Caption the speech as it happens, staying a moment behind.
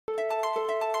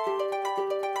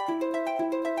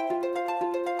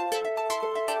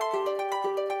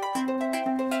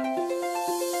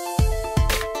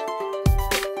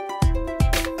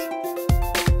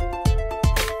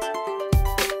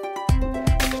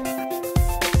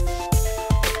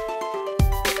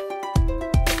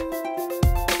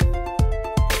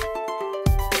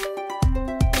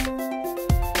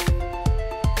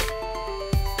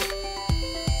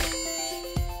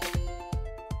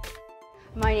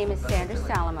name is Sandra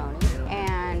Salamone,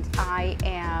 and I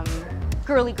am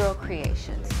Girlie Girl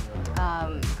Creations.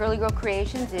 Girlie Girl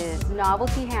Creations is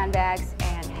novelty handbags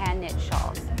and hand knit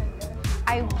shawls.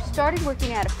 I started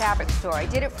working at a fabric store. I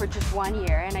did it for just 1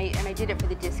 year, and I did it for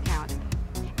the discounts.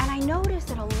 And I noticed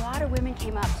that a lot of women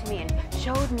came up to me and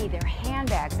showed me their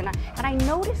handbags, and I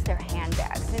noticed their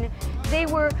handbags, and they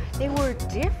were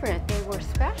different, they were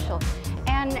special.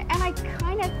 And I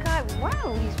kind of got,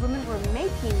 wow, these women were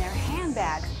making their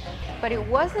handbags. But it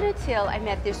wasn't until I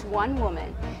met this one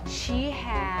woman. She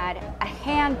had a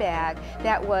handbag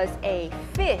that was a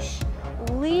fish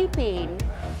leaping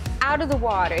out of the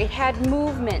water. It had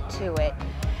movement to it.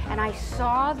 And I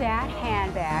saw that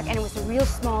handbag, and it was a real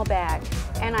small bag.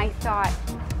 And I thought,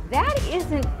 that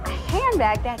isn't a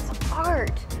handbag, that's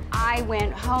art. I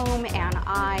went home and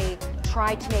I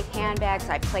tried to make handbags.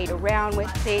 I played around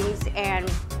with things, and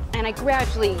I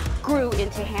gradually grew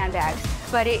into handbags.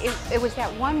 But it was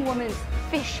that one woman's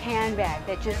fish handbag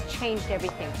that just changed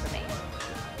everything for me.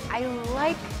 I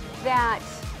like that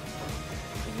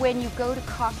when you go to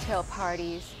cocktail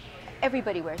parties,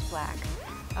 everybody wears black.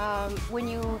 When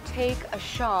you take a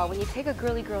shawl, when you take a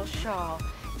girly girl shawl,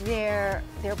 they're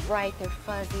bright, they're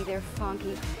fuzzy, they're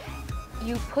funky.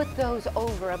 You put those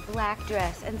over a black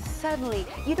dress, and suddenly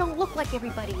you don't look like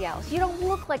everybody else. You don't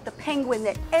look like the penguin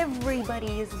that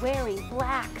everybody is wearing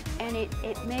black. And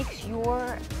it makes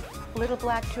your little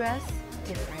black dress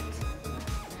different.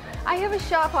 I have a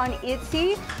shop on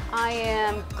Etsy. I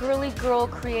am Girlie Girl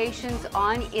Creations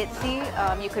on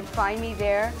Etsy. You can find me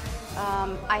there.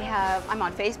 I'm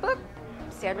on Facebook,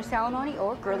 Sandra Salamone,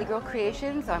 or Girlie Girl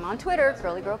Creations. I'm on Twitter,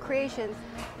 Girlie Girl Creations.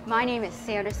 My name is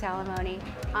Sandra Salamone.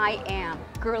 I am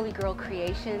Girlie Girl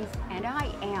Creations, and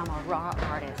I am a raw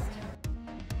artist.